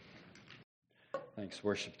Thanks,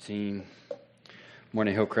 worship team.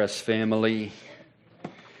 Morning, Hillcrest family.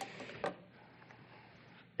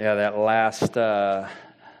 Yeah, that last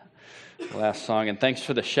song, and thanks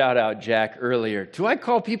for the shout out, Jack, earlier. Do I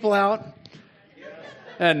call people out?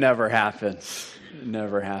 That never happens. It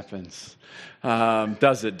never happens.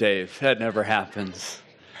 Does it, Dave? That never happens.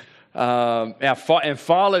 And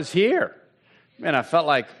fall is here. Man, I felt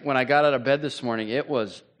like when I got out of bed this morning, it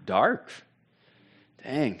was dark.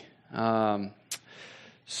 Dang.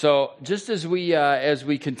 So just as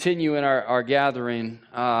we continue in our gathering,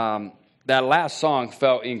 that last song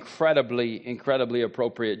felt incredibly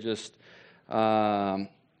appropriate. Just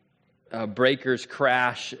breakers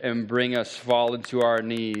crash and bring us fall into our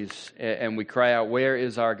knees, and we cry out, "Where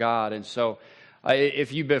is our God?" And so,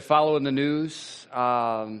 if you've been following the news,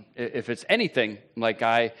 if it's anything like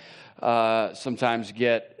I sometimes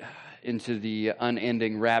get into the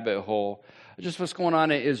unending rabbit hole, just what's going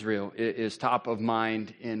on in Israel is top of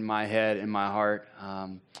mind in my head, in my heart.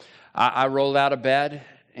 I rolled out of bed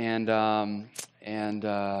and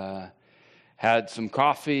had some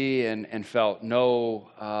coffee and felt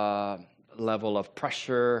no level of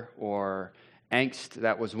pressure or angst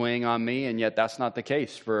that was weighing on me, and yet that's not the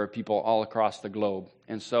case for people all across the globe.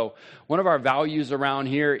 And so one of our values around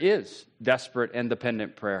here is desperate and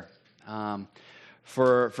dependent prayer.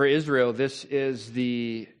 For Israel, this is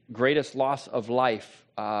the greatest loss of life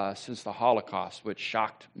since the Holocaust, which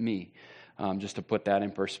shocked me, just to put that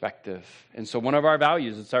in perspective. And so one of our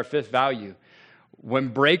values, it's our fifth value. When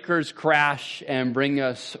breakers crash and bring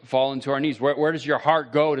us fall into our knees, where does your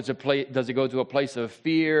heart go? Does it go to a place of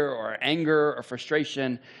fear or anger or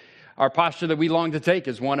frustration? Our posture that we long to take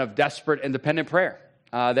is one of desperate and dependent prayer,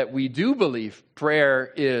 that we do believe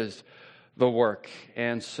prayer is the work.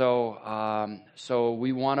 And so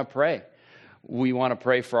we want to pray. We want to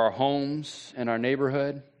pray for our homes and our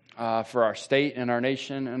neighborhood, for our state and our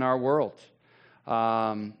nation and our world.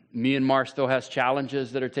 Myanmar still has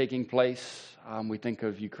challenges that are taking place. We think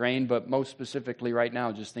of Ukraine, but most specifically right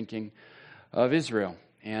now, just thinking of Israel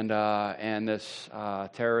and this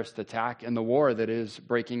terrorist attack and the war that is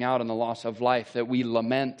breaking out and the loss of life, that we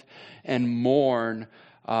lament and mourn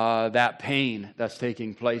that pain that's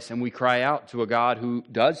taking place. And we cry out to a God who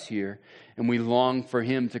does hear, and we long for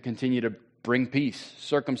Him to continue to bring peace.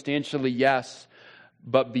 Circumstantially, yes,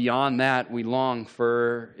 but beyond that, we long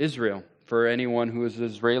for Israel, for anyone who is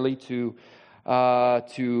Israeli to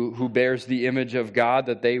who bears the image of God,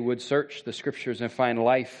 that they would search the Scriptures and find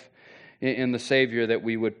life in the Savior, that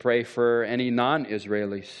we would pray for any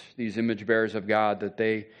non-Israelis, these image bearers of God, that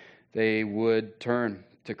they would turn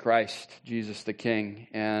to Christ, Jesus the King,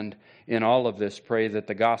 and in all of this, pray that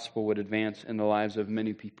the gospel would advance in the lives of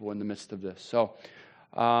many people in the midst of this. So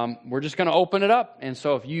we're just going to open it up, and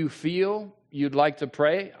so if you feel you'd like to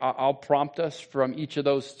pray, I'll prompt us from each of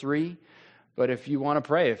those three. But if you want to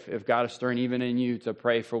pray, if God is stirring even in you to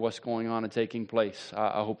pray for what's going on and taking place,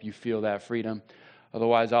 I hope you feel that freedom.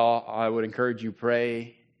 Otherwise, I would encourage you,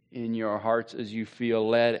 pray in your hearts as you feel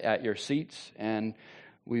led at your seats, and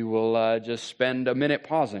we will just spend a minute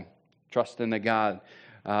pausing, trusting that God.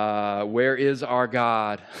 Where is our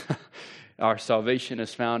God? Our salvation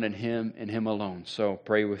is found in Him and Him alone. So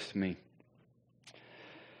pray with me.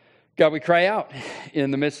 God, we cry out in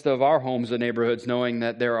the midst of our homes and neighborhoods, knowing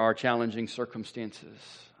that there are challenging circumstances.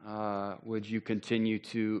 Would you continue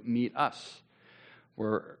to meet us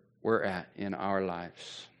where we're at in our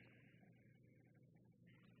lives?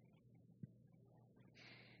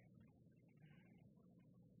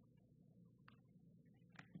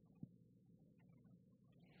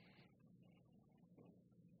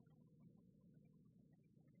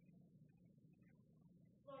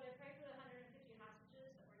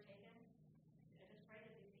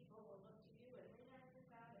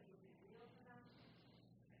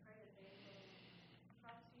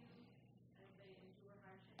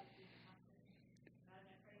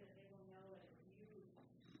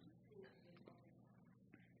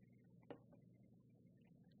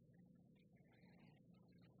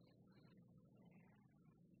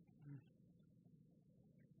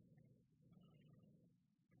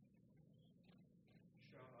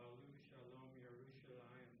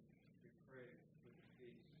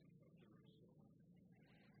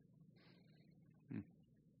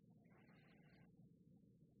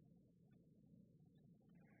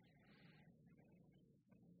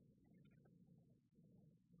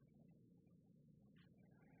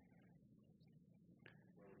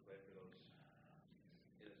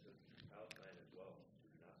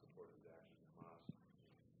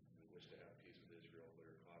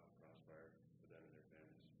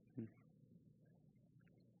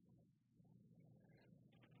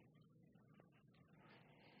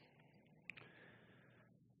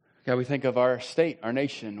 God, we think of our state, our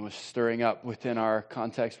nation was stirring up within our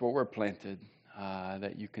context where we're planted,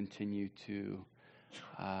 that you continue to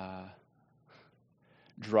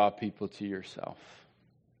draw people to yourself.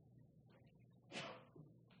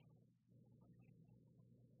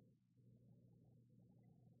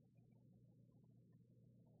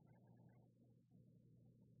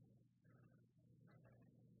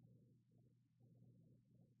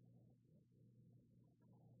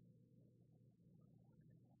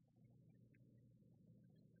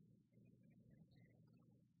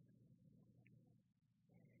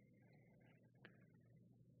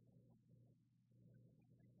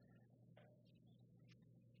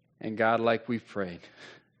 And God, like we've prayed,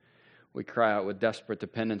 we cry out with desperate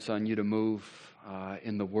dependence on you to move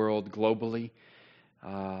in the world globally,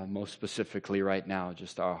 most specifically right now.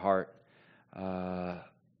 Just our heart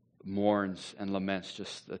mourns and laments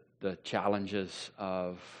just the challenges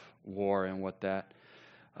of war and what that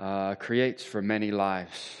creates for many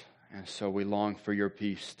lives. And so we long for your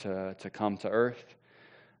peace to come to earth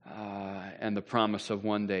and the promise of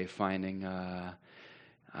one day finding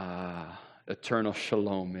eternal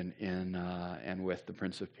shalom and with the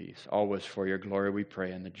Prince of Peace. Always for your glory we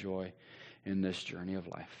pray and the joy in this journey of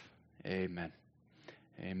life. Amen.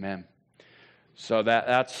 Amen. So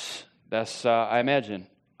that's I imagine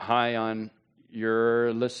high on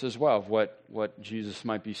your list as well of what Jesus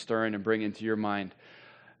might be stirring and bringing to your mind.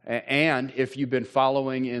 And if you've been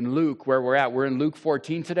following in Luke where we're in Luke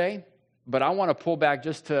 14 today, but I want to pull back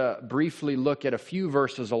just to briefly look at a few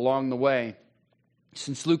verses along the way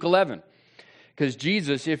since Luke 11. Because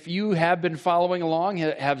Jesus, if you have been following along,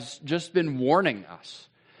 has just been warning us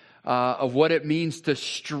of what it means to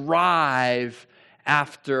strive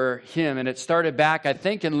after Him. And it started back, I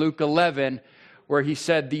think, in Luke 11, where He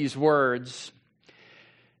said these words.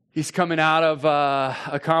 He's coming out of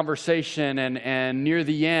a conversation and near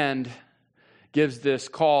the end gives this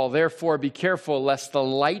call, therefore be careful lest the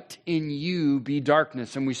light in you be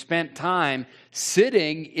darkness. And we spent time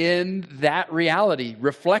sitting in that reality,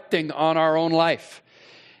 reflecting on our own life.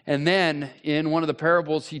 And then in one of the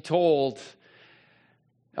parables he told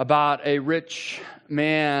about a rich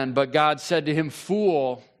man, but God said to him,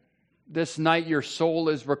 fool, this night your soul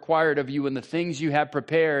is required of you, and the things you have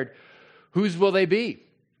prepared, whose will they be?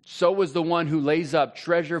 So was the one who lays up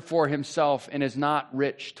treasure for himself and is not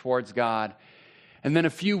rich towards God. And then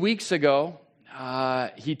a few weeks ago,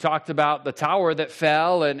 he talked about the tower that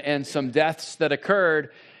fell and some deaths that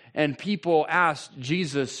occurred. And people asked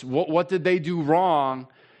Jesus, what did they do wrong?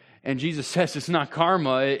 And Jesus says it's not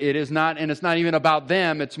karma. It is not, and it's not even about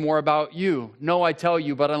them. It's more about you. No, I tell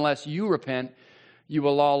you, but unless you repent, you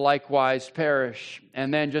will all likewise perish.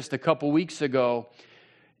 And then just a couple weeks ago,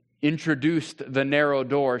 introduced the narrow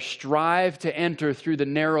door. Strive to enter through the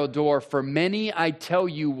narrow door, for many, I tell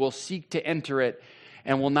you, will seek to enter it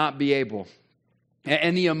and will not be able.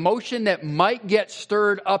 And the emotion that might get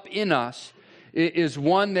stirred up in us is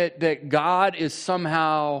one that God is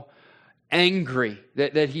somehow angry,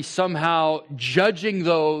 that He's somehow judging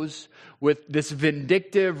those with this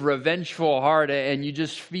vindictive, revengeful heart, and you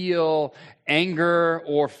just feel anger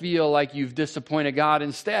or feel like you've disappointed God.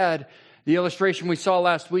 Instead, the illustration we saw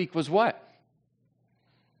last week was what?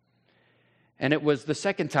 And it was the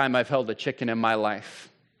second time I've held a chicken in my life.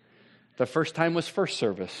 The first time was first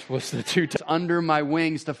service, was the two times under my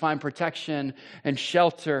wings to find protection and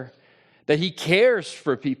shelter, that He cares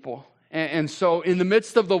for people. And so in the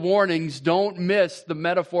midst of the warnings, don't miss the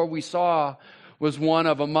metaphor we saw was one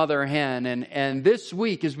of a mother hen. And this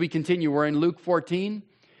week, as we continue, we're in Luke 14.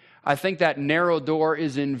 I think that narrow door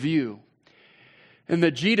is in view. And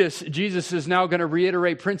that Jesus is now going to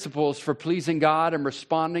reiterate principles for pleasing God and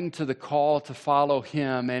responding to the call to follow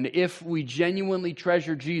Him. And if we genuinely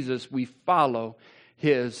treasure Jesus, we follow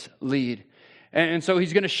His lead. And so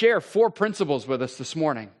He's going to share 4 principles with us this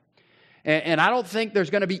morning. And I don't think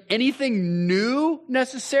there's going to be anything new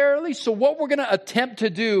necessarily. So what we're going to attempt to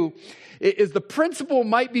do is the principle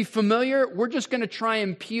might be familiar. We're just going to try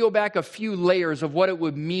and peel back a few layers of what it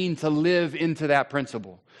would mean to live into that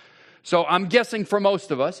principle. So I'm guessing for most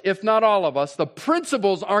of us, if not all of us, the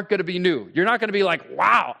principles aren't going to be new. You're not going to be like,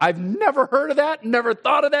 wow, I've never heard of that, never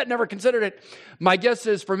thought of that, never considered it. My guess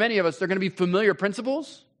is for many of us, they're going to be familiar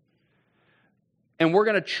principles. And we're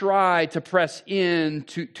going to try to press in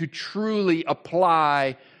to truly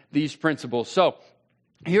apply these principles. So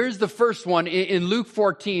here's the first one in Luke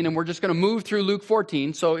 14, and we're just going to move through Luke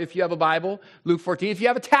 14. So if you have a Bible, Luke 14. If you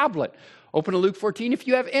have a tablet, open to Luke 14. If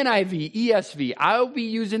you have NIV, ESV, I'll be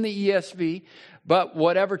using the ESV, but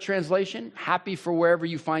whatever translation, happy for wherever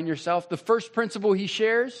you find yourself. The first principle he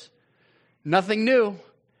shares, nothing new.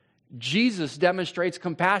 Jesus demonstrates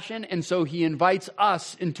compassion, and so he invites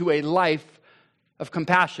us into a life of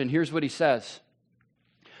compassion. Here's what he says.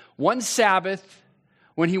 One Sabbath,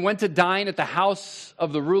 when he went to dine at the house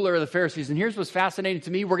of the ruler of the Pharisees, and here's what's fascinating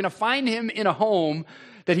to me, we're going to find him in a home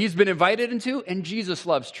that he's been invited into, and Jesus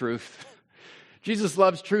loves truth. Jesus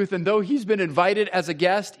loves truth, and though he's been invited as a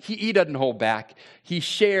guest, he doesn't hold back. He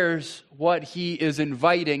shares what he is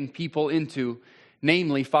inviting people into,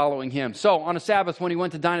 namely following him. So on a Sabbath, when he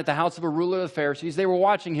went to dine at the house of a ruler of the Pharisees, they were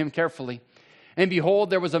watching him carefully. And behold,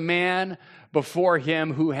 there was a man before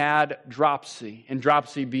him who had dropsy. And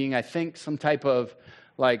dropsy being, I think, some type of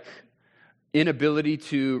like inability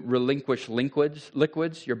to relinquish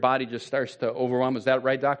liquids. Your body just starts to overwhelm. Is that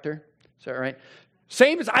right, doctor? Is that right?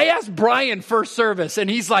 Same as I asked Brian first service, and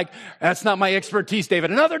he's like, that's not my expertise,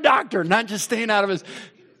 David. Another doctor, not just staying out of his...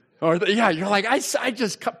 you're like, I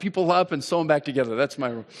just cut people up and sew them back together. That's my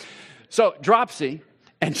rule. So, dropsy.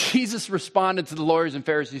 And Jesus responded to the lawyers and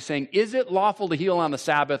Pharisees saying, is it lawful to heal on the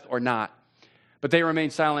Sabbath or not? But they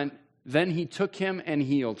remained silent. Then he took him and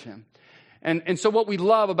healed him. And so what we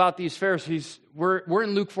love about these Pharisees, we're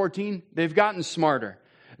in Luke 14. They've gotten smarter.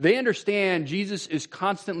 They understand Jesus is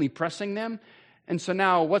constantly pressing them. And so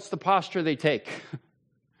now what's the posture they take?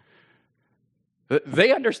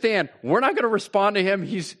 They understand we're not going to respond to him.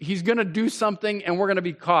 He's going to do something and we're going to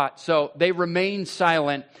be caught. So they remain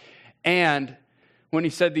silent. And when he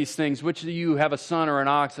said these things, which of you have a son or an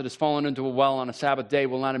ox that has fallen into a well on a Sabbath day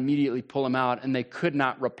will not immediately pull him out? And they could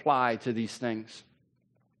not reply to these things.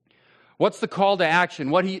 What's the call to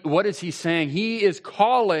action? What is he saying? He is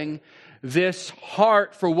calling this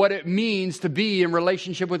heart for what it means to be in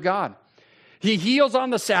relationship with God. He heals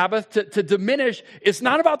on the Sabbath to diminish. It's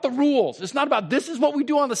not about the rules. It's not about this is what we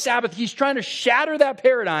do on the Sabbath. He's trying to shatter that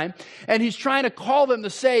paradigm, and he's trying to call them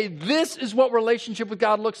to say, this is what relationship with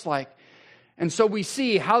God looks like. And so we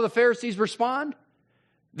see how the Pharisees respond.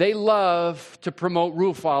 They love to promote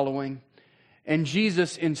rule following. And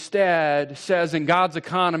Jesus instead says in God's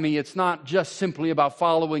economy, it's not just simply about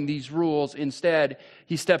following these rules. Instead,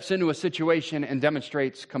 he steps into a situation and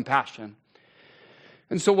demonstrates compassion.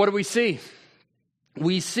 And so what do we see?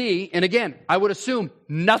 We see, and again, I would assume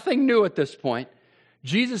nothing new at this point.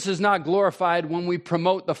 Jesus is not glorified when we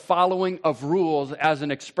promote the following of rules as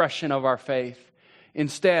an expression of our faith.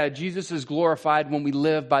 Instead, Jesus is glorified when we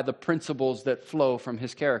live by the principles that flow from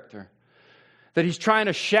his character. That he's trying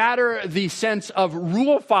to shatter the sense of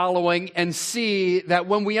rule following and see that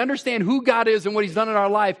when we understand who God is and what he's done in our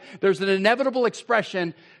life, there's an inevitable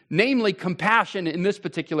expression, namely compassion in this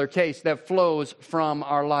particular case, that flows from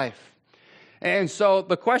our life. And so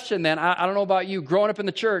the question then, I don't know about you, growing up in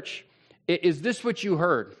the church, is this what you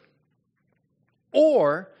heard?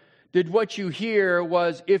 Or did what you hear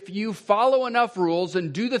was if you follow enough rules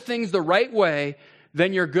and do the things the right way,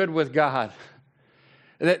 then you're good with God?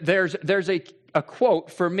 There's a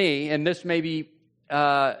quote for me, and this maybe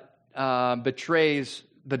betrays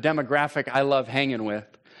the demographic I love hanging with.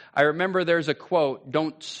 I remember there's a quote,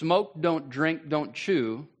 don't smoke, don't drink, don't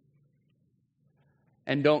chew,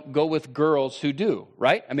 and don't go with girls who do,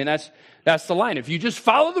 right? I mean, that's the line. If you just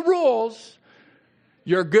follow the rules,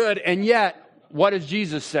 you're good. And yet, what does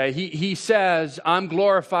Jesus say? He says, I'm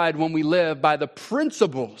glorified when we live by the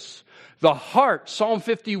principles, the heart. Psalm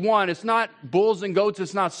 51, it's not bulls and goats,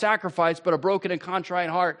 it's not sacrifice, but a broken and contrite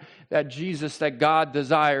heart that God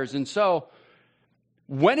desires. And so,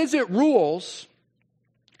 when is it rules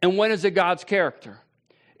and when is it God's character?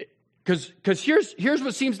 Because here's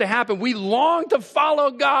what seems to happen. We long to follow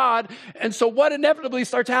God, and so what inevitably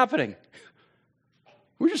starts happening?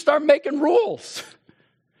 We just start making rules.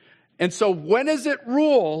 And so when is it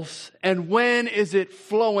rules, and when is it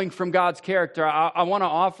flowing from God's character? I want to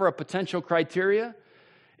offer a potential criteria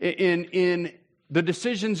in the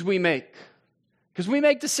decisions we make. Because we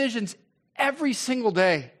make decisions every single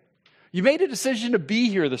day. You made a decision to be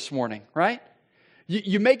here this morning, right?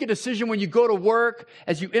 You make a decision when you go to work,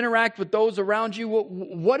 as you interact with those around you.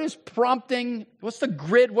 What is prompting? What's the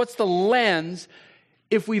grid? What's the lens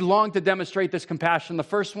if we long to demonstrate this compassion? The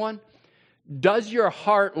first one, does your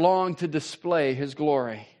heart long to display his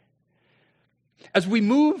glory? As we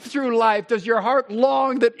move through life, does your heart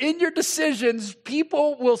long that in your decisions,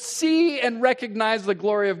 people will see and recognize the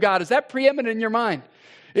glory of God? Is that preeminent in your mind?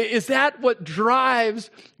 Is that what drives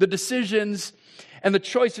the decisions and the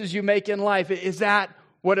choices you make in life? Is that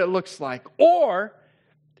what it looks like? Or,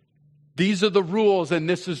 these are the rules and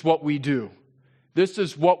this is what we do. This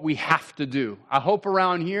is what we have to do. I hope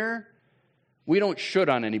around here, we don't should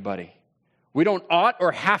on anybody. We don't ought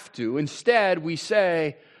or have to. Instead, we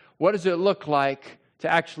say, what does it look like to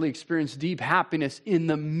actually experience deep happiness in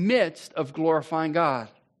the midst of glorifying God?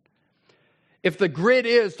 if the grid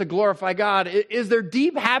is to glorify God, is there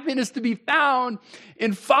deep happiness to be found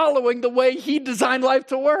in following the way He designed life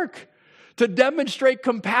to work? To demonstrate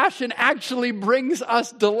compassion actually brings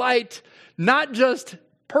us delight, not just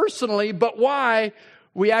personally, but why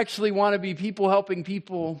we actually want to be people helping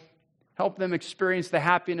people, help them experience the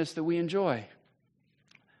happiness that we enjoy.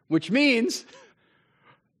 Which means,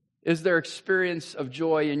 is there experience of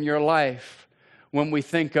joy in your life when we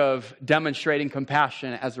think of demonstrating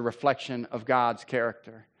compassion as a reflection of God's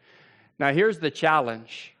character? Now, here's the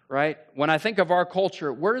challenge, right? When I think of our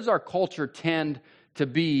culture, where does our culture tend to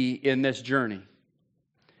be in this journey?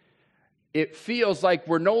 It feels like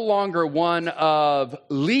we're no longer one of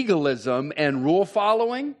legalism and rule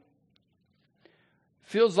following.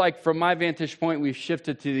 Feels like, from my vantage point, we've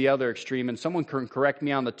shifted to the other extreme, and someone can correct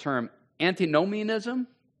me on the term, antinomianism.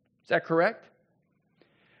 Is that correct?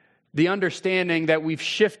 The understanding that we've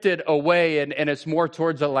shifted away and it's more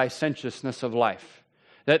towards a licentiousness of life.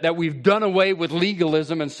 That we've done away with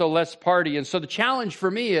legalism and so let's party. And so the challenge for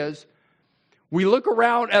me is we look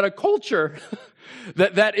around at a culture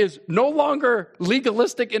that is no longer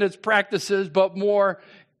legalistic in its practices, but more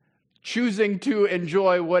choosing to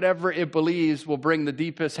enjoy whatever it believes will bring the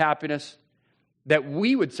deepest happiness that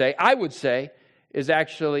I would say, is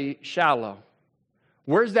actually shallow.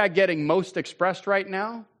 Where's that getting most expressed right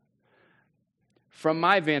now? From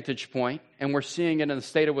my vantage point, and we're seeing it in the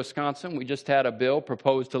state of Wisconsin, we just had a bill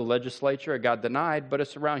proposed to the legislature. It got denied, but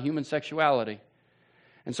it's around human sexuality.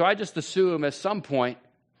 And so I just assume at some point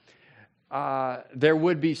there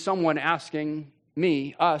would be someone asking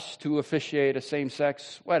us, to officiate a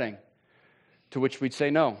same-sex wedding, to which we'd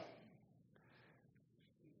say no.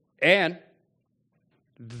 And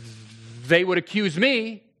they would accuse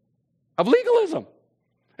me of legalism.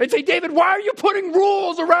 They'd say, David, why are you putting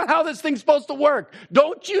rules around how this thing's supposed to work?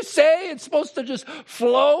 Don't you say it's supposed to just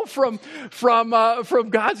flow from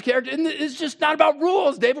God's character? And it's just not about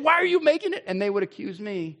rules, David. Why are you making it? And they would accuse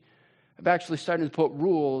me of actually starting to put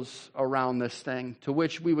rules around this thing, to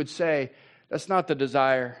which we would say, that's not the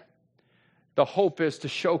desire. The hope is to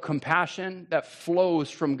show compassion that flows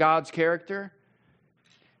from God's character,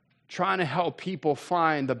 trying to help people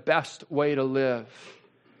find the best way to live.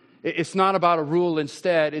 It's not about a rule.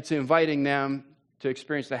 Instead, it's inviting them to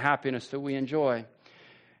experience the happiness that we enjoy.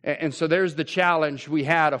 And so there's the challenge. We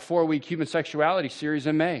had a 4-week human sexuality series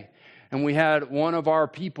in May. And we had one of our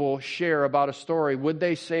people share about a story. Would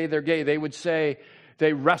they say they're gay? They would say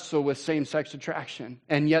they wrestle with same-sex attraction.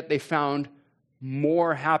 And yet they found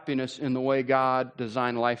more happiness in the way God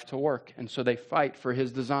designed life to work. And so they fight for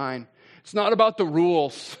His design. It's not about the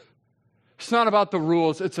rules. It's not about the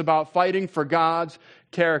rules. It's about fighting for God's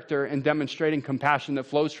character and demonstrating compassion that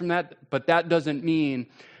flows from that. But that doesn't mean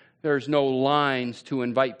there's no lines to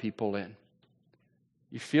invite people in.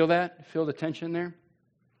 You feel that? Feel the tension there?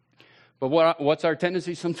 But what's our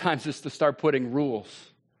tendency sometimes is to start putting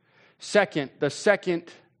rules. The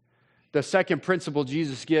second principle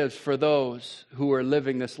Jesus gives for those who are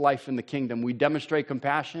living this life in the kingdom, we demonstrate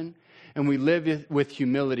compassion and we live with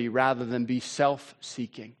humility rather than be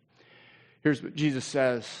self-seeking. Here's what Jesus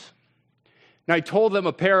says. Now He told them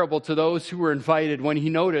a parable to those who were invited when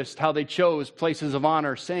He noticed how they chose places of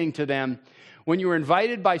honor, saying to them, when you are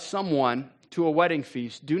invited by someone to a wedding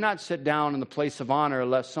feast, do not sit down in the place of honor,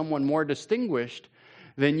 lest someone more distinguished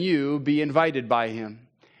than you be invited by him.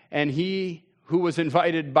 And he who was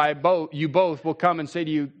invited by you both will come and say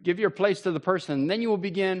to you, give your place to the person. And then you will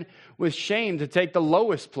begin with shame to take the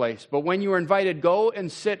lowest place. But when you are invited, go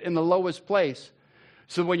and sit in the lowest place.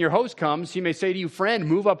 So when your host comes, he may say to you, friend,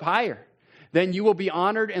 move up higher. Then you will be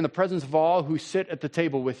honored in the presence of all who sit at the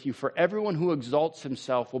table with you. For everyone who exalts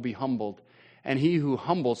himself will be humbled, and he who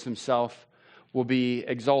humbles himself will be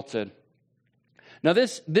exalted. Now,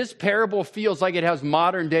 this parable feels like it has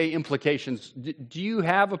modern day implications. Do you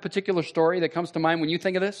have a particular story that comes to mind when you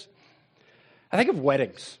think of this? I think of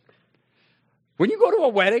weddings. When you go to a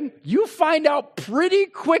wedding, you find out pretty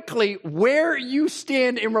quickly where you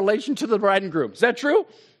stand in relation to the bride and groom. Is that true?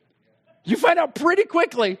 You find out pretty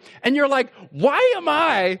quickly, and you're like, why am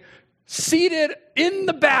I seated in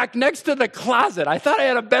the back next to the closet? I thought I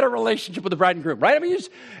had a better relationship with the bride and groom, right?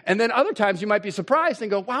 And then other times you might be surprised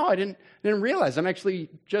and go, wow, I didn't realize I'm actually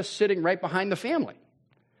just sitting right behind the family.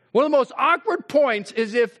 One of the most awkward points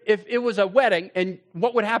is if it was a wedding, and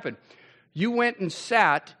what would happen? You went and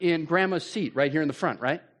sat in grandma's seat right here in the front,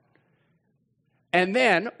 right? And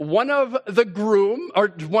then one of the groom or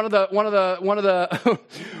one of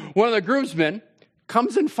the groomsmen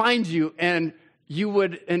comes and finds you, and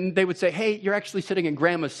they would say, hey, you're actually sitting in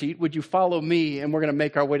grandma's seat. Would you follow me? And we're going to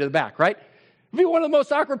make our way to the back, right? It'd be one of the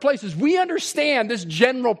most awkward places. We understand this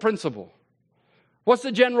general principle. What's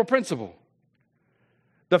the general principle?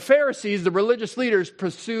 The Pharisees, the religious leaders,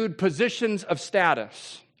 pursued positions of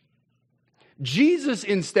status. Jesus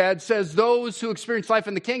instead says those who experience life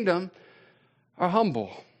in the kingdom are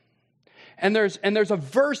humble. And there's a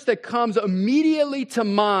verse that comes immediately to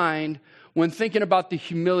mind when thinking about the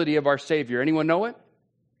humility of our Savior. Anyone know it?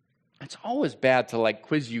 It's always bad to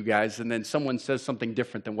quiz you guys and then someone says something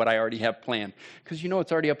different than what I already have planned, because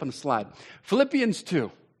it's already up on the slide. Philippians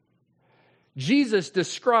 2. Jesus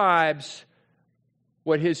describes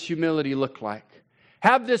what his humility looked like.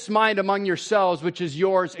 Have this mind among yourselves, which is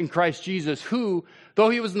yours in Christ Jesus, who, though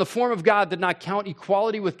he was in the form of God, did not count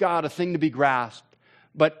equality with God a thing to be grasped,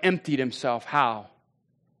 but emptied himself. How?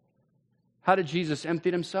 How did Jesus empty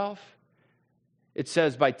himself? It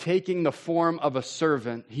says, by taking the form of a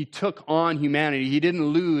servant, he took on humanity. He didn't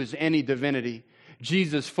lose any divinity.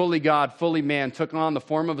 Jesus, fully God, fully man, took on the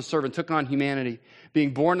form of a servant, took on humanity.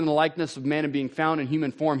 Being born in the likeness of man and being found in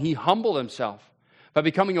human form, he humbled himself by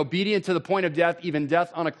becoming obedient to the point of death, even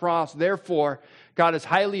death on a cross. Therefore, God has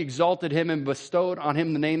highly exalted him and bestowed on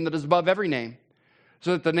him the name that is above every name,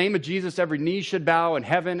 so that the name of Jesus every knee should bow in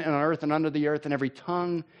heaven and on earth and under the earth, and every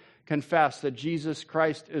tongue confess that Jesus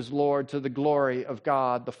Christ is Lord, to the glory of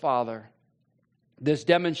God the Father. This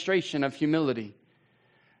demonstration of humility.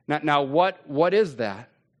 Now what is that?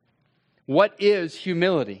 What is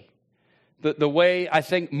humility? The way I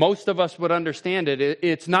think most of us would understand it,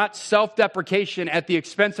 it's not self-deprecation at the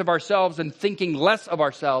expense of ourselves and thinking less of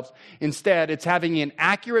ourselves. Instead, it's having an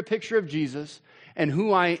accurate picture of Jesus and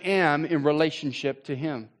who I am in relationship to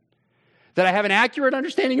him. That I have an accurate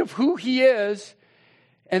understanding of who he is,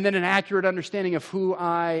 and then an accurate understanding of who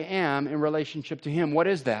I am in relationship to him. What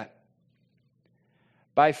is that?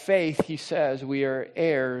 By faith, he says, we are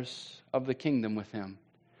heirs of the kingdom with him.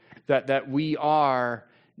 That we are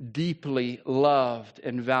deeply loved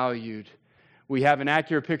and valued. We have an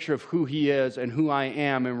accurate picture of who he is and who I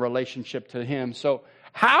am in relationship to him. So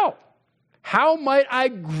how? How might I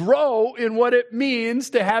grow in what it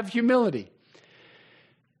means to have humility?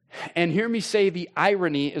 And hear me say the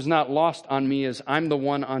irony is not lost on me as I'm the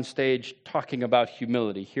one on stage talking about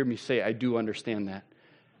humility. Hear me say I do understand that.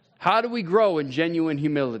 How do we grow in genuine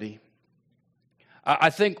humility? I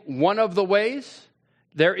think one of the ways,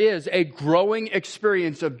 there is a growing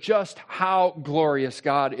experience of just how glorious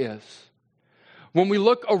God is. When we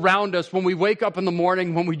look around us, when we wake up in the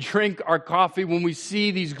morning, when we drink our coffee, when we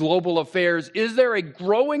see these global affairs, is there a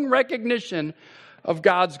growing recognition of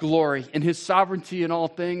God's glory and his sovereignty in all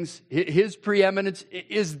things, his preeminence?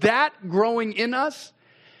 Is that growing in us?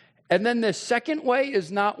 And then the second way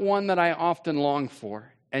is not one that I often long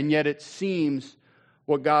for, and yet it seems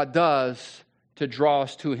what God does to draw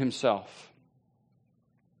us to himself.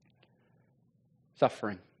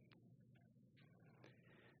 Suffering.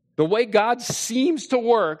 The way God seems to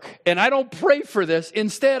work, and I don't pray for this,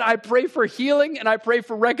 instead I pray for healing and I pray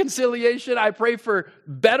for reconciliation, I pray for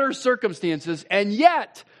better circumstances, and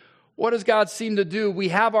yet, what does God seem to do? We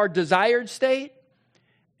have our desired state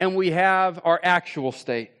and we have our actual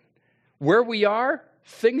state. Where we are,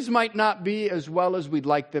 things might not be as well as we'd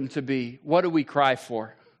like them to be. What do we cry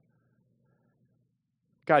for?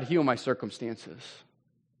 God, heal my circumstances.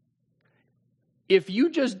 If you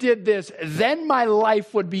just did this, then my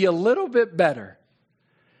life would be a little bit better.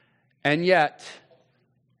 And yet,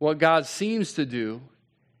 what God seems to do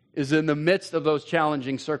is in the midst of those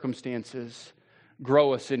challenging circumstances,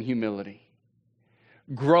 grow us in humility.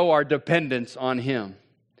 Grow our dependence on him.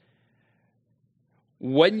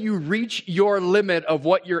 When you reach your limit of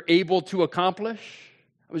what you're able to accomplish,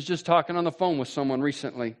 I was just talking on the phone with someone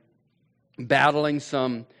recently, battling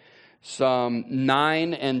some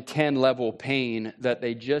 9 and 10 level pain that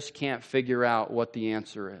they just can't figure out what the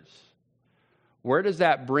answer is. Where does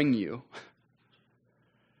that bring you?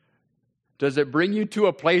 Does it bring you to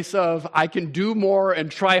a place of, I can do more and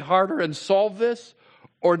try harder and solve this?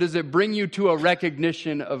 Or does it bring you to a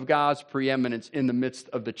recognition of God's preeminence in the midst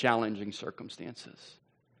of the challenging circumstances?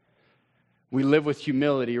 We live with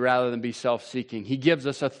humility rather than be self-seeking. He gives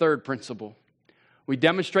us a third principle. We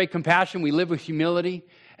demonstrate compassion, we live with humility,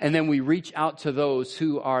 and then we reach out to those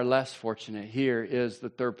who are less fortunate. Here is the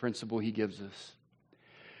third principle he gives us.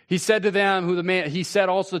 He said to them, he said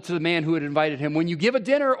also to the man who had invited him, when you give a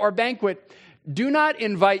dinner or banquet, do not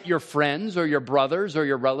invite your friends or your brothers or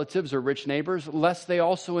your relatives or rich neighbors, lest they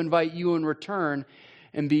also invite you in return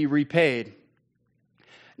and be repaid.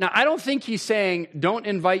 Now, I don't think he's saying, don't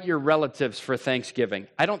invite your relatives for Thanksgiving.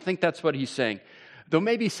 I don't think that's what he's saying. Though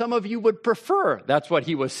maybe some of you would prefer that's what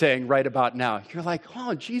he was saying right about now. You're like,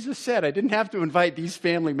 oh, Jesus said I didn't have to invite these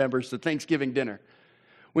family members to Thanksgiving dinner.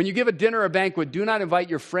 When you give a dinner or a banquet, do not invite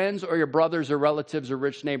your friends or your brothers or relatives or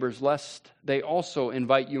rich neighbors, lest they also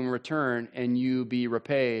invite you in return and you be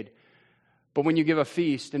repaid. But when you give a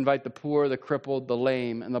feast, invite the poor, the crippled, the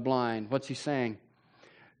lame, and the blind. What's he saying?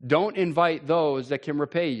 Don't invite those that can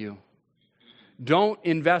repay you. Don't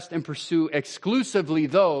invest and pursue exclusively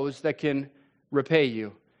those that can repay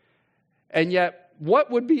you. And yet, what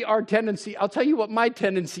would be our tendency? I'll tell you what my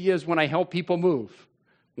tendency is when I help people move.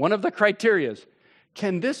 One of the criteria is,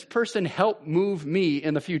 can this person help move me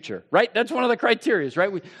in the future? Right? That's one of the criteria,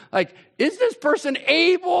 right? Is this person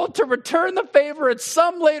able to return the favor at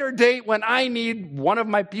some later date when I need one of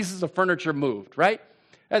my pieces of furniture moved, right?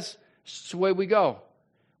 That's the way we go.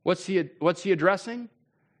 What's he addressing?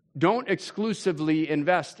 Don't exclusively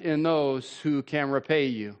invest in those who can repay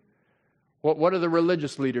you. What do the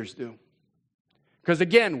religious leaders do? Because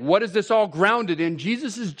again, what is this all grounded in?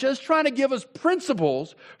 Jesus is just trying to give us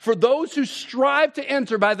principles for those who strive to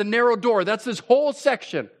enter by the narrow door. That's this whole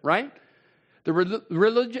section, right? The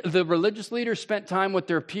religious leaders spent time with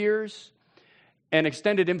their peers and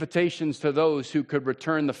extended invitations to those who could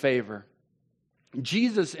return the favor.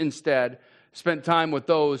 Jesus instead spent time with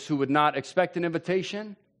those who would not expect an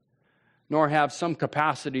invitation, nor have some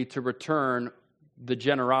capacity to return the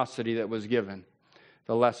generosity that was given,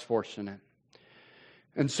 the less fortunate.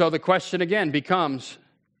 And so the question again becomes,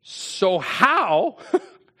 so how?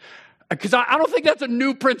 Because I don't think that's a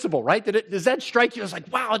new principle, right? Does that strike you as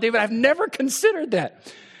like, wow, David, I've never considered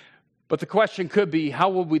that. But the question could be, how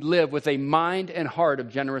will we live with a mind and heart of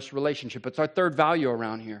generous relationship? It's our third value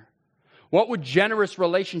around here. What would generous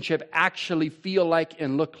relationship actually feel like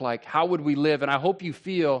and look like? How would we live? And I hope you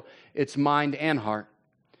feel it's mind and heart.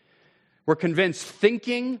 We're convinced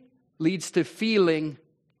thinking leads to feeling,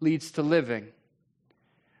 leads to living.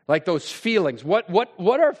 Like those feelings. What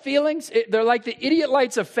are feelings? They're like the idiot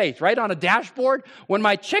lights of faith, right? On a dashboard. When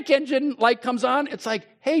my check engine light comes on, it's like,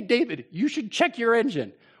 hey, David, you should check your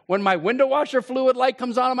engine. When my window washer fluid light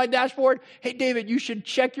comes on my dashboard, hey, David, you should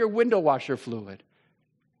check your window washer fluid.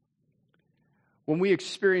 When we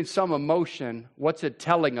experience some emotion, what's it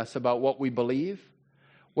telling us about what we believe?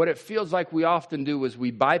 What it feels like we often do is we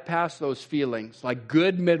bypass those feelings, like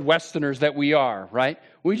good Midwesterners that we are, right?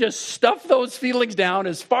 We just stuff those feelings down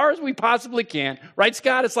as far as we possibly can, right,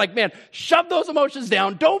 Scott? It's like, man, shove those emotions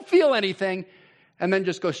down, don't feel anything, and then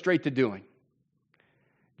just go straight to doing.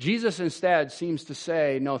 Jesus instead seems to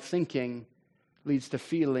say, no, thinking leads to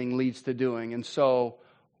feeling, leads to doing. And so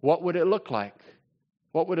what would it look like?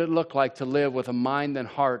 What would it look like to live with a mind and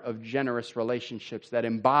heart of generous relationships that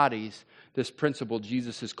embodies this principle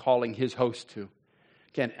Jesus is calling his host to?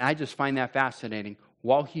 Again, I just find that fascinating.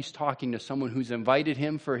 While he's talking to someone who's invited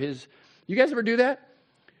him for his... You guys ever do that?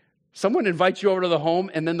 Someone invites you over to the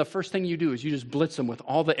home, and then the first thing you do is you just blitz them with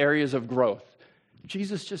all the areas of growth.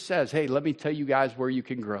 Jesus just says, hey, let me tell you guys where you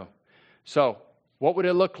can grow. So, what would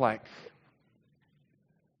it look like?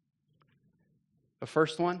 The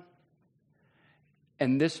first one?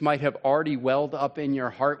 And this might have already welled up in your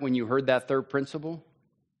heart when you heard that third principle.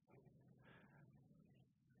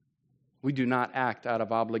 We do not act out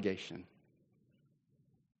of obligation.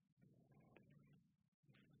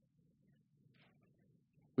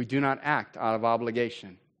 We do not act out of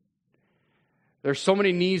obligation. There's so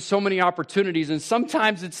many needs, so many opportunities, and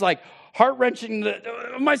sometimes it's like heart-wrenching.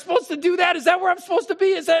 Am I supposed to do that? Is that where I'm supposed to be?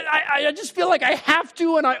 Is that I just feel like I have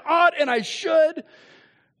to, and I ought, and I should.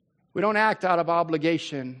 We don't act out of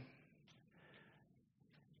obligation,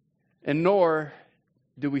 and nor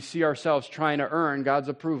do we see ourselves trying to earn God's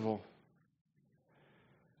approval.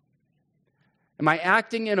 Am I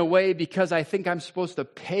acting in a way because I think I'm supposed to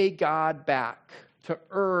pay God back to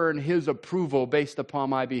earn his approval based upon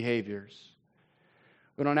my behaviors?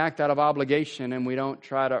 We don't act out of obligation, and we don't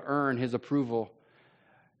try to earn his approval.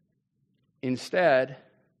 Instead,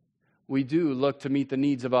 we do look to meet the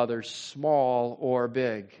needs of others, small or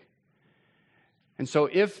big. And so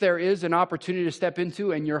if there is an opportunity to step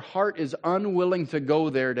into and your heart is unwilling to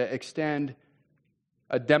go there to extend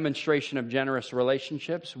a demonstration of generous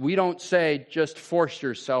relationships, we don't say just force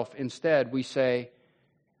yourself. Instead, we say,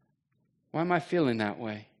 why am I feeling that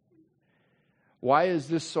way? Why is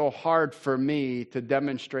this so hard for me to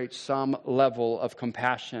demonstrate some level of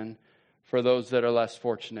compassion for those that are less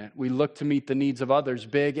fortunate? We look to meet the needs of others,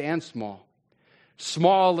 big and small.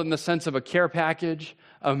 Small in the sense of a care package,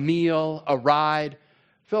 a meal, a ride.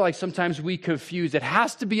 I feel like sometimes we confuse. It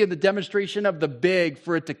has to be in the demonstration of the big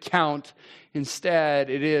for it to count.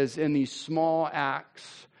 Instead, it is in these small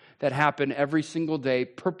acts that happen every single day,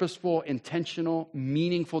 purposeful, intentional,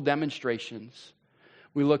 meaningful demonstrations.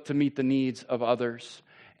 We look to meet the needs of others.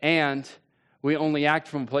 And We only act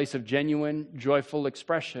from a place of genuine, joyful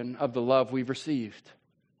expression of the love we've received.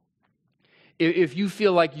 If you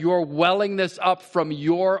feel like you're welling this up from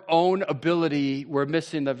your own ability, we're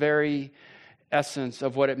missing the very essence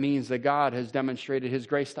of what it means that God has demonstrated His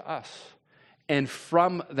grace to us. And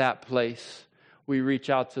from that place, we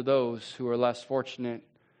reach out to those who are less fortunate.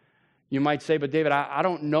 You might say, but David, I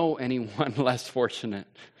don't know anyone less fortunate.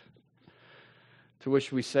 To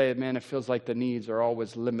which we say, man, it feels like the needs are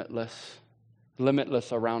always limitless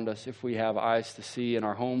around us if we have eyes to see in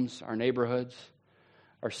our homes, our neighborhoods,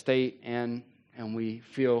 our state, and we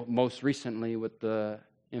feel most recently with the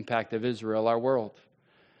impact of Israel, our world.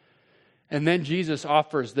 And then Jesus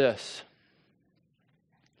offers this.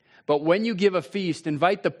 But when you give a feast,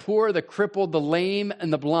 invite the poor, the crippled, the lame,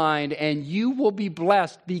 and the blind, and you will be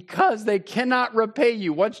blessed because they cannot repay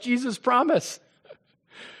you. What's Jesus' promise?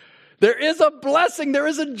 There is a blessing, there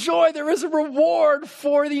is a joy, there is a reward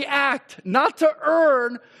for the act. Not to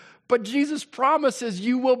earn, but Jesus promises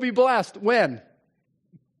you will be blessed. When?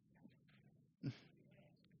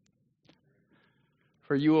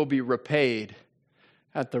 For you will be repaid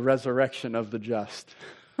at the resurrection of the just.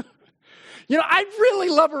 I'd really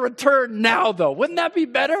love a return now, though. Wouldn't that be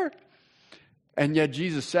better? And yet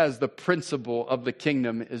Jesus says the principle of the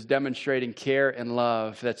kingdom is demonstrating care and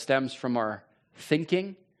love that stems from our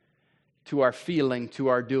thinking to our feeling to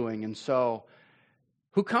our doing. And so,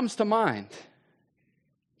 who comes to mind?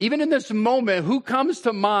 Even in this moment, who comes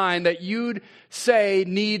to mind that you'd say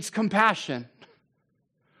needs compassion?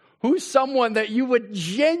 Who's someone that you would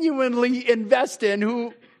genuinely invest in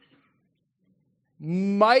who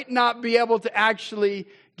might not be able to actually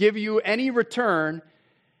give you any return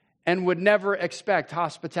and would never expect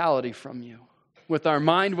hospitality from you? With our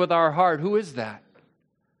mind, with our heart, who is that?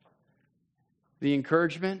 The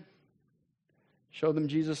encouragement? Show them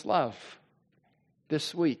Jesus' love.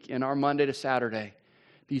 This week, in our Monday to Saturday,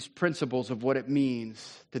 these principles of what it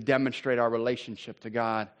means to demonstrate our relationship to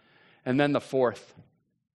God. And then the fourth,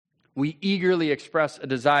 we eagerly express a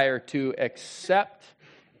desire to accept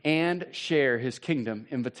and share His kingdom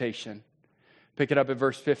invitation. Pick it up at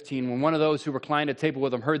verse 15. When one of those who reclined at table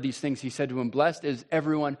with him heard these things, he said to him, blessed is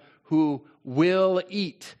everyone who will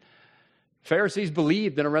eat. Pharisees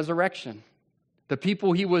believed in a resurrection. The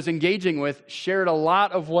people he was engaging with shared a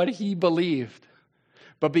lot of what he believed,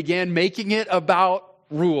 but began making it about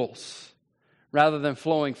rules rather than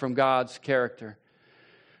flowing from God's character.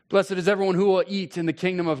 Blessed is everyone who will eat in the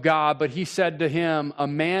kingdom of God. But he said to him, a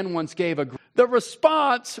man once gave a... The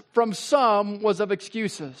response from some was of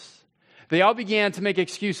excuses. They all began to make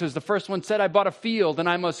excuses. The first one said, I bought a field and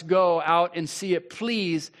I must go out and see it.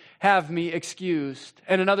 Please have me excused.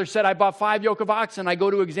 And another said, I bought 5 yoke of oxen. I go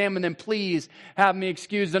to examine them. Please have me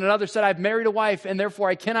excused. And another said, I've married a wife and therefore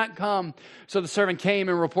I cannot come. So the servant came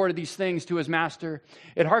and reported these things to his master.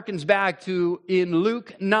 It harkens back to in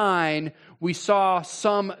Luke 9, we saw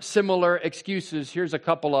some similar excuses. Here's a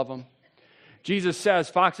couple of them. Jesus says,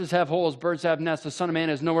 foxes have holes, birds have nests, the Son of Man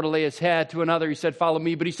has nowhere to lay his head. To another, he said, follow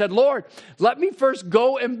me. But he said, Lord, let me first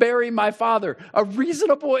go and bury my father. A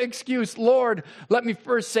reasonable excuse. Lord, let me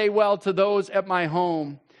first say well to those at my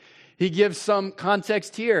home. He gives some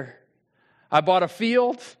context here. I bought a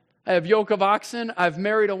field. I have yoke of oxen. I've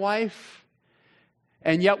married a wife.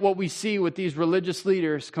 And yet what we see with these religious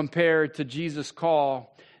leaders compared to Jesus'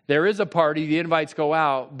 call, there is a party, the invites go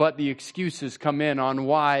out, but the excuses come in on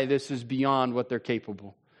why this is beyond what they're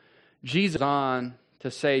capable. Jesus on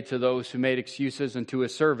to say to those who made excuses and to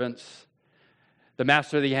his servants, the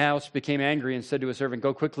master of the house became angry and said to his servant,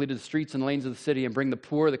 go quickly to the streets and lanes of the city and bring the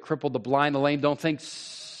poor, the crippled, the blind, the lame. Don't think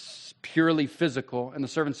purely physical. And the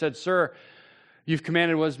servant said, sir, you've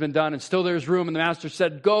commanded what has been done, and still there's room. And the master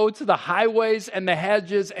said, go to the highways and the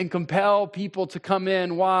hedges and compel people to come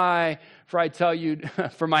in. Why? For I tell you,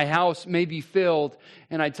 for my house may be filled,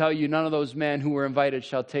 and I tell you, none of those men who were invited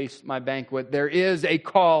shall taste my banquet. There is a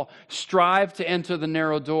call. Strive to enter the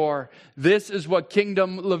narrow door. This is what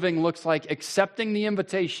kingdom living looks like, accepting the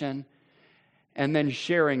invitation and then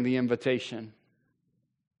sharing the invitation.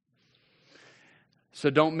 So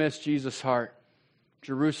don't miss Jesus' heart.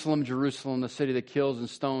 Jerusalem, Jerusalem, the city that kills and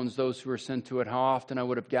stones those who are sent to it. How often I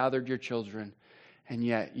would have gathered your children, and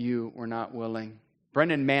yet you were not willing.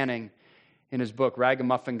 Brendan Manning, in his book,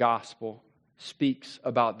 Ragamuffin Gospel, speaks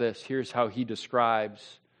about this. Here's how he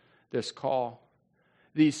describes this call.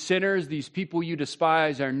 These sinners, these people you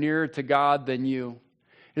despise, are nearer to God than you.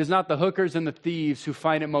 It is not the hookers and the thieves who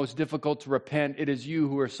find it most difficult to repent. It is you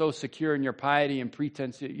who are so secure in your piety and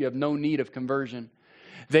pretense that you have no need of conversion.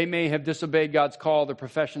 They may have disobeyed God's call, their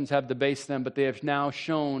professions have debased them, but they have now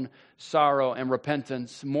shown sorrow and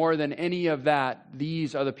repentance. More than any of that,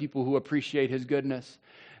 these are the people who appreciate His goodness.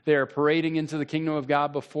 They are parading into the kingdom of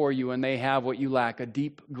God before you, and they have what you lack, a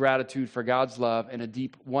deep gratitude for God's love and a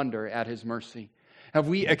deep wonder at His mercy. Have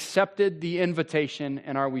we accepted the invitation,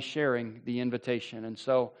 and are we sharing the invitation? And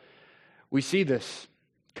so we see this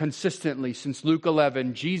consistently since Luke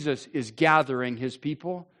 11. Jesus is gathering His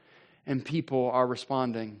people, and people are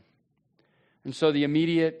responding. And so the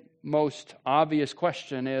immediate, most obvious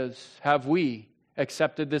question is, have we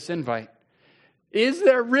accepted this invite? Is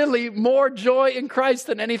there really more joy in Christ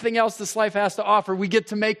than anything else this life has to offer? We get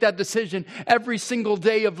to make that decision every single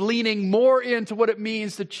day of leaning more into what it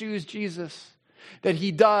means to choose Jesus, that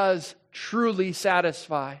He does truly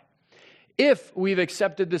satisfy. If we've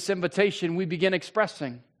accepted this invitation, we begin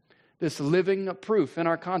expressing this living proof in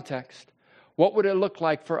our context. What would it look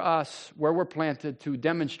like for us, where we're planted, to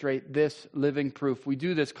demonstrate this living proof? We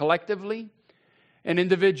do this collectively and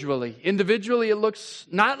individually. Individually, it looks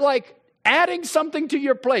not like adding something to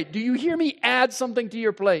your plate. Do you hear me? Add something to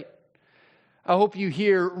your plate. I hope you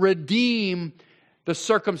hear redeem the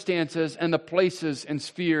circumstances and the places and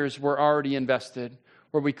spheres we're already invested,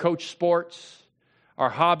 where we coach sports,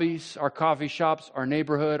 our hobbies, our coffee shops, our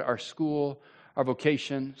neighborhood, our school, our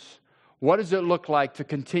vocations. What does it look like to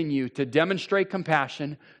continue to demonstrate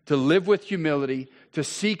compassion, to live with humility, to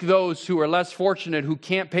seek those who are less fortunate, who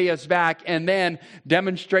can't pay us back, and then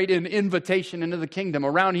demonstrate an invitation into the kingdom?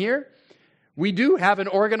 Around here, we do have an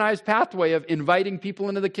organized pathway of inviting people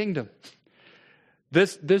into the kingdom.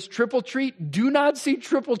 This triple treat, do not see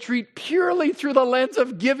triple treat purely through the lens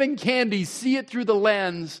of giving candy. See it through the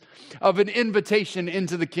lens of an invitation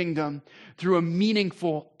into the kingdom, through a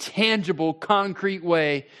meaningful, tangible, concrete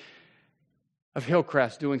way of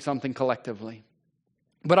Hillcrest doing something collectively.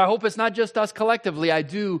 But I hope it's not just us collectively. I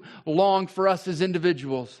do long for us as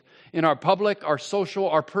individuals in our public, our social,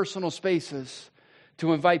 our personal spaces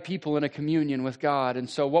to invite people in a communion with God. And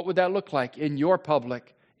so what would that look like in your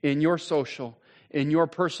public, in your social, in your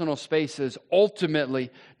personal spaces? Ultimately,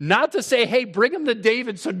 not to say, hey, bring them to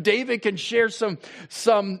David so David can share some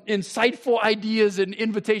insightful ideas and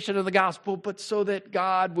invitation of the gospel, but so that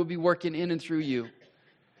God will be working in and through you.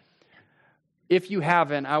 If you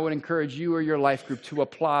haven't, I would encourage you or your life group to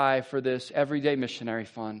apply for this Everyday Missionary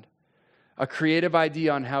Fund, a creative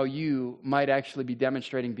idea on how you might actually be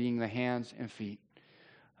demonstrating being the hands and feet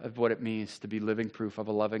of what it means to be living proof of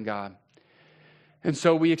a loving God. And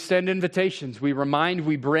so we extend invitations. We remind,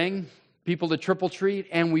 we bring people to Triple Treat,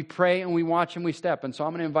 and we pray and we watch and we step. And so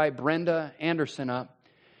I'm going to invite Brenda Anderson up,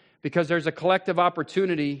 because there's a collective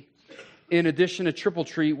opportunity in addition to Triple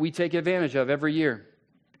Treat we take advantage of every year.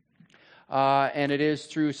 And it is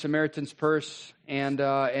through Samaritan's Purse and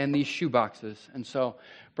these shoe boxes. And so,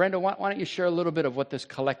 Brenda, why don't you share a little bit of what this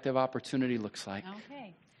collective opportunity looks like?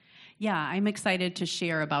 Okay. Yeah, I'm excited to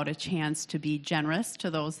share about a chance to be generous to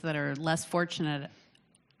those that are less fortunate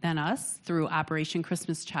than us through Operation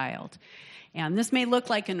Christmas Child. And this may look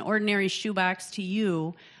like an ordinary shoebox to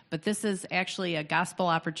you, but this is actually a gospel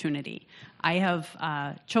opportunity. I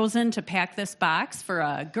have chosen to pack this box for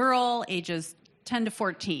a girl ages 10 to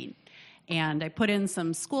 14. And I put in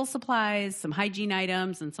some school supplies, some hygiene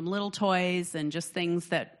items, and some little toys, and just things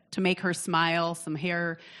to make her smile, some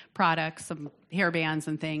hair products, some hair bands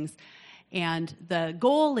and things. And the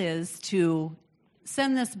goal is to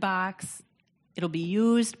send this box. It'll be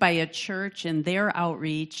used by a church in their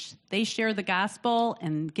outreach. They share the gospel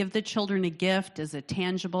and give the children a gift as a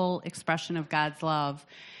tangible expression of God's love.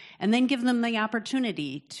 And then give them the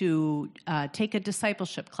opportunity to take a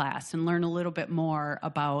discipleship class and learn a little bit more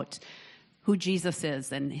about who Jesus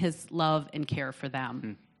is and His love and care for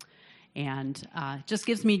them. And just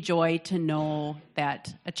gives me joy to know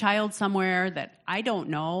that a child somewhere that I don't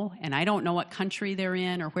know, and I don't know what country they're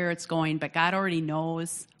in or where it's going, but God already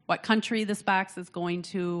knows what country this box is going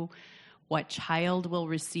to, what child will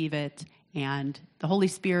receive it, and the Holy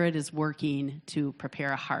Spirit is working to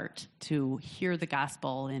prepare a heart to hear the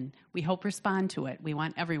gospel, and we hope respond to it. We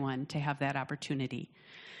want everyone to have that opportunity.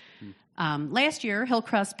 Last year,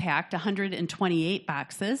 Hillcrest packed 128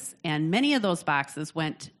 boxes, and many of those boxes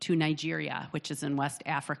went to Nigeria, which is in West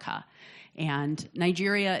Africa. And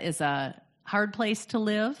Nigeria is a hard place to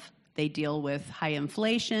live. They deal with high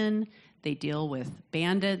inflation. They deal with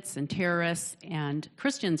bandits and terrorists, and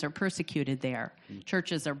Christians are persecuted there.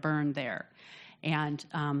 Churches are burned there. And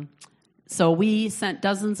so we sent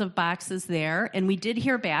dozens of boxes there, and we did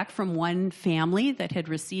hear back from one family that had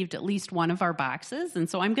received at least one of our boxes. And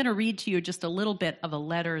so I'm going to read to you just a little bit of a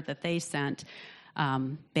letter that they sent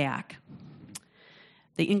back.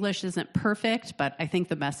 The English isn't perfect, but I think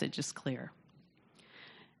the message is clear.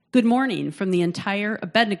 Good morning from the entire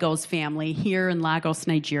Abednego's family here in Lagos,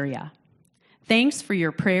 Nigeria. Thanks for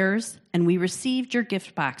your prayers, and we received your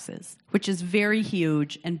gift boxes, which is very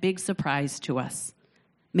huge and big surprise to us.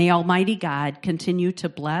 May Almighty God continue to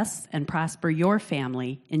bless and prosper your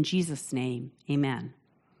family. In Jesus' name, amen.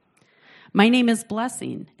 My name is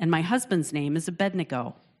Blessing, and my husband's name is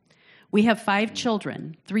Abednego. We have 5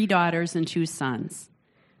 children, 3 daughters and 2 sons.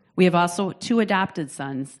 We have also 2 adopted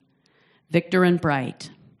sons, Victor and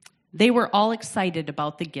Bright. They were all excited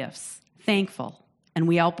about the gifts, thankful, and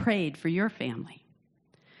we all prayed for your family.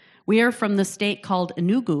 We are from the state called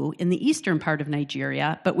Enugu in the eastern part of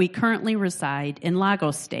Nigeria, but we currently reside in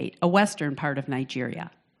Lagos State, a western part of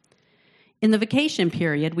Nigeria. In the vacation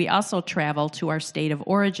period, we also travel to our state of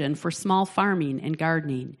origin for small farming and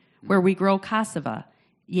gardening, where we grow cassava,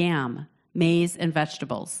 yam, maize, and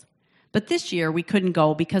vegetables. But this year we couldn't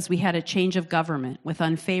go because we had a change of government with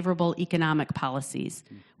unfavorable economic policies,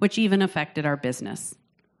 which even affected our business.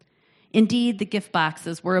 Indeed, the gift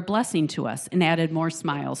boxes were a blessing to us and added more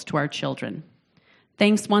smiles to our children.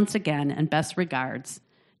 Thanks once again, and best regards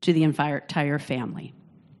to the entire family.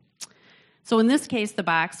 So in this case, the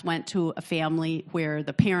box went to a family where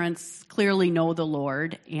the parents clearly know the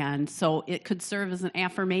Lord, and so it could serve as an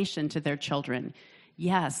affirmation to their children.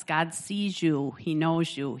 Yes, God sees you, He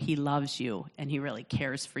knows you, He loves you, and He really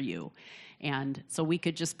cares for you. And so we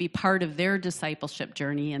could just be part of their discipleship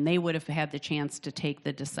journey, and they would have had the chance to take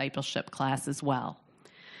the discipleship class as well.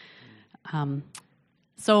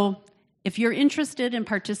 So if you're interested in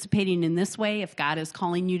participating in this way, if God is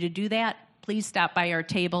calling you to do that, please stop by our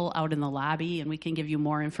table out in the lobby, and we can give you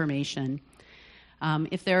more information.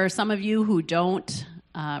 If there are some of you who don't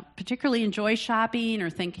particularly enjoy shopping or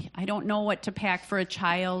think, I don't know what to pack for a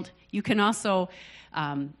child, you can also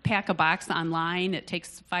pack a box online. It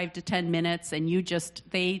takes 5 to 10 minutes, and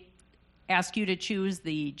they ask you to choose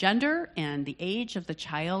the gender and the age of the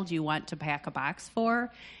child you want to pack a box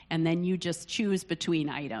for, and then you just choose between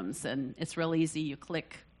items, and it's real easy. You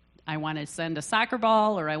click, I want to send a soccer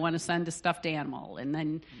ball, or I want to send a stuffed animal, and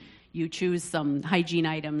then you choose some hygiene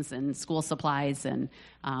items and school supplies, and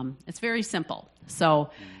it's very simple.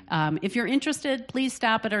 So if you're interested, please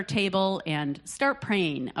stop at our table and start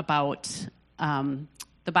praying about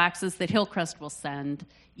the boxes that Hillcrest will send,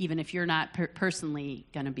 even if you're not personally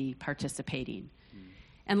going to be participating.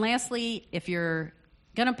 And lastly, if you're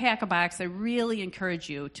going to pack a box, I really encourage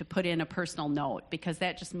you to put in a personal note, because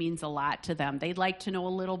that just means a lot to them. They'd like to know a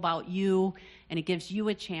little about you, and it gives you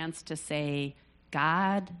a chance to say,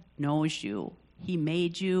 God knows you. He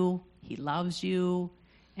made you, He loves you,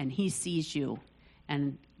 and He sees you.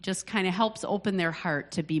 And just kind of helps open their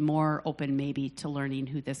heart to be more open maybe to learning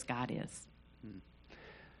who this God is.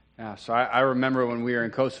 Yeah, so I remember when we were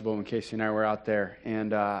in Kosovo, when Casey and I were out there,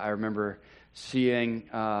 and I remember seeing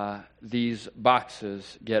these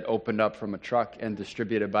boxes get opened up from a truck and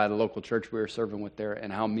distributed by the local church we were serving with there,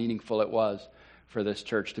 and how meaningful it was for this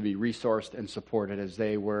church to be resourced and supported as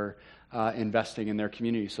they were investing in their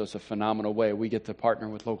community. So it's a phenomenal way. We get to partner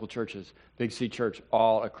with local churches, Big C Church,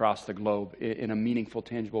 all across the globe in a meaningful,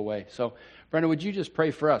 tangible way. So, Brenda, would you just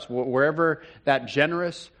pray for us? Wherever that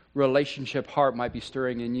generous relationship heart might be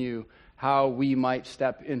stirring in you, how we might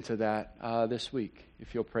step into that this week,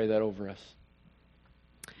 if you'll pray that over us.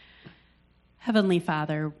 Heavenly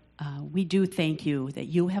Father, we do thank you that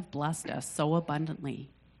you have blessed us so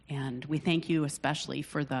abundantly, and we thank you especially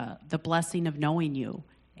for the blessing of knowing you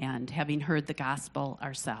and having heard the gospel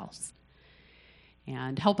ourselves.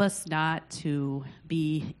 And help us not to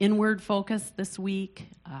be inward focused this week,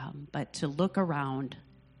 but to look around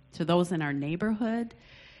to those in our neighborhood,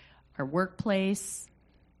 our workplace,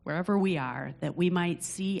 wherever we are, that we might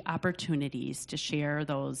see opportunities to share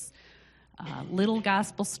those little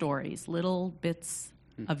gospel stories, little bits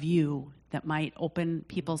of you that might open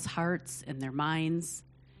people's hearts and their minds.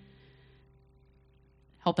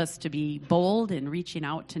 Help us to be bold in reaching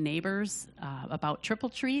out to neighbors about Triple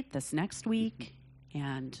Treat this next week,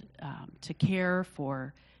 and to care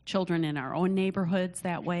for children in our own neighborhoods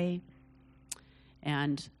that way.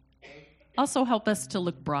 And also help us to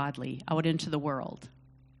look broadly out into the world.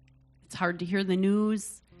 It's hard to hear the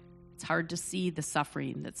news. It's hard to see the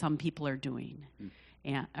suffering that some people are doing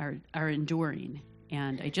and are enduring.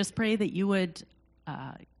 And I just pray that you would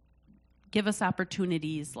give us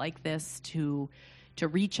opportunities like this to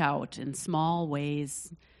reach out in small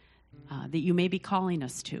ways that you may be calling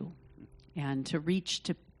us to, and to reach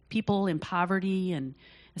to people in poverty, and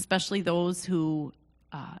especially those who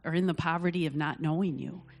are in the poverty of not knowing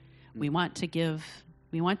you. We want to give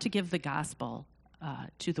the gospel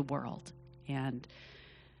to the world, and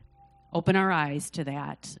Open our eyes to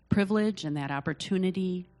that privilege and that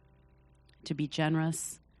opportunity to be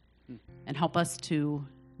generous, and help us to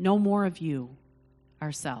know more of you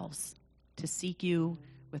ourselves, to seek you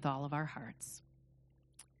with all of our hearts.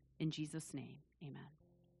 In Jesus' name, amen.